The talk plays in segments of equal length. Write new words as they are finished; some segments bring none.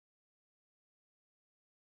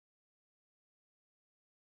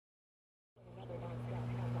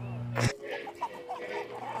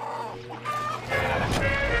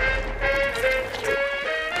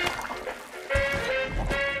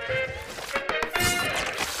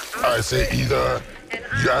I say either.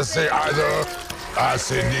 You say either. I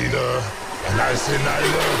say neither. And I say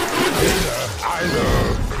neither.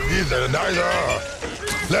 Neither, neither.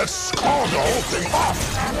 Let's call the whole thing off.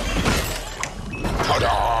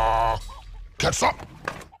 Ta-da! Catch up.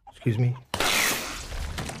 Excuse me?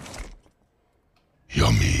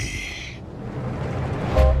 Yummy.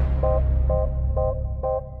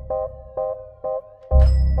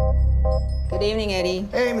 Good evening, Eddie.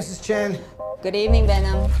 Hey, Mrs. Chen. Good evening,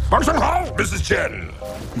 Venom. Function Hall, Mrs. Chen.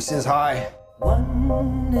 He says hi.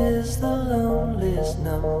 One is the loneliest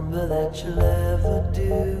number that you'll ever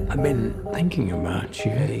do. I've been thinking about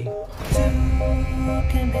you, Eddie. Two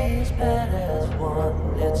can be as bad as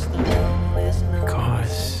one. It's the loneliest number.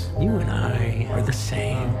 Because you and I are the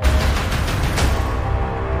same.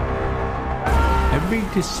 Every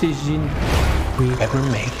decision we ever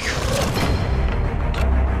make.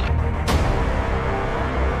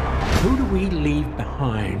 Who do we leave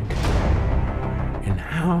behind? And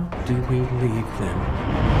how do we leave them?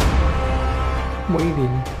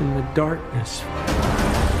 Waiting in the darkness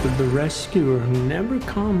for the rescuer who never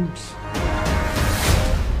comes.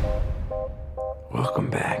 Welcome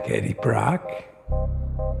back, Eddie Brock.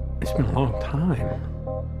 It's been a long time.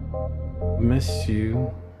 Miss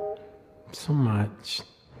you so much.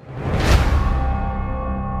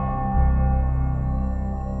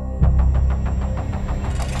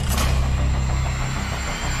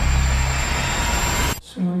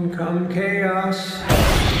 Soon come chaos.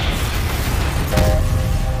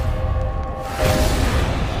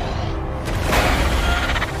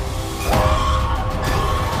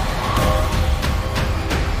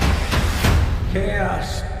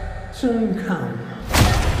 Chaos soon come.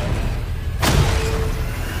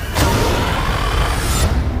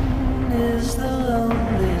 One is the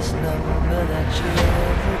loneliest number that you'll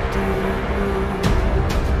ever do.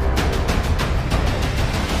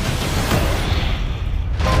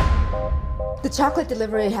 The chocolate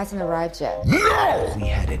delivery hasn't arrived yet. No! We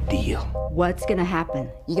had a deal. What's gonna happen?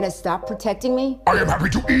 You gonna stop protecting me? I am happy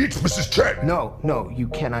to eat, Mrs. Chen. No, you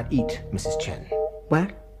cannot eat, Mrs. Chen.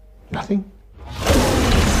 What? Nothing?